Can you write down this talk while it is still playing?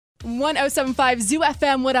1075 Zoo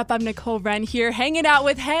FM. What up? I'm Nicole Wren here, hanging out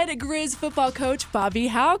with head Griz football coach Bobby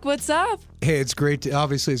Hauck. What's up? Hey, it's great.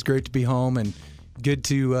 Obviously, it's great to be home and good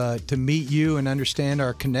to meet you and understand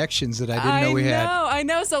our connections that I didn't know we had. I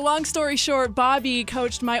know. So long story short, Bobby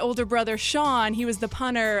coached my older brother Sean. He was the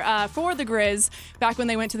punter for the Griz back when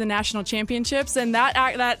they went to the national championships. And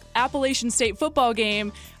that Appalachian State football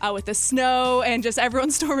game with the snow and just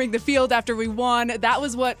everyone storming the field after we won, that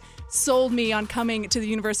was what sold me on coming to the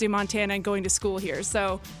University of Montana and going to school here.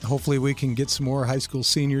 So hopefully we can get some more high school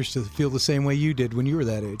seniors to feel the same way you did when you were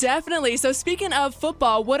that age. Definitely. So speaking of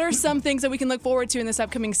football, what are some things that we can look forward to in this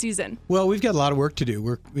upcoming season? Well, we've got a lot of work to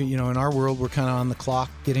do. In our world, we're kind of on the clock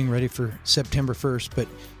getting ready for September 1st, but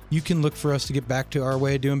you can look for us to get back to our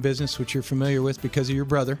way of doing business, which you're familiar with because of your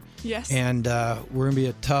brother. Yes. And we're going to be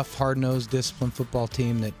a tough, hard-nosed, disciplined football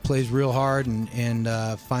team that plays real hard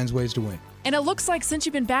and finds ways to win. And it looks like since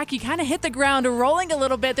you've been back, you kind of hit the ground rolling a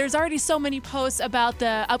little bit. There's already so many posts about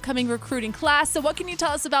the upcoming recruiting class. So what can you tell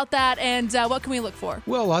us about that, and what can we look for?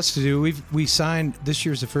 Well, lots to do. We signed, this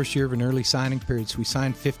year's the first year of an early signing period. So we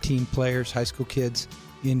signed 15 players, high school kids,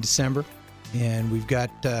 in December. And we've got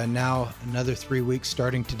now another 3 weeks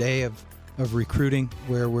starting today of recruiting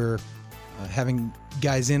where we're having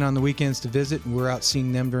guys in on the weekends to visit, and we're out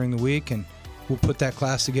seeing them during the week. And we'll put that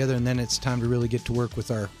class together, and then it's time to really get to work with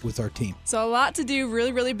our team. So a lot to do,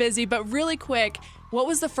 really, really busy, but really quick. What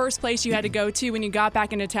was the first place you had to go to when you got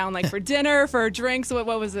back into town, like for dinner, for drinks? What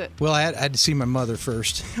was it? Well, I had to see my mother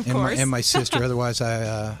first and my sister. Otherwise,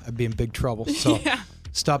 I'd be in big trouble. So yeah.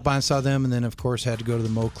 Stopped by and saw them, and then, of course, had to go to the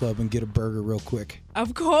Mo Club and get a burger real quick.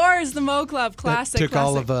 Of course, the Mo Club, classic. It took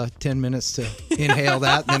all of 10 minutes to inhale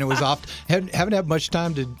that, and then it was off. Haven't had much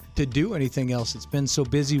time to do anything else. It's been so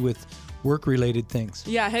busy with work-related things.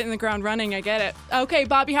 Yeah, hitting the ground running. I get it. Okay,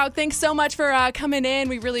 Bobby Hauck, thanks so much for coming in.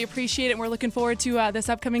 We really appreciate it, and we're looking forward to this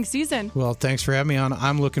upcoming season. Well, thanks for having me on.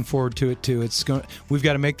 I'm looking forward to it, too. We've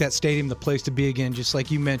got to make that stadium the place to be again, just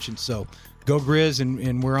like you mentioned. So go Griz,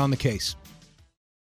 and we're on the case.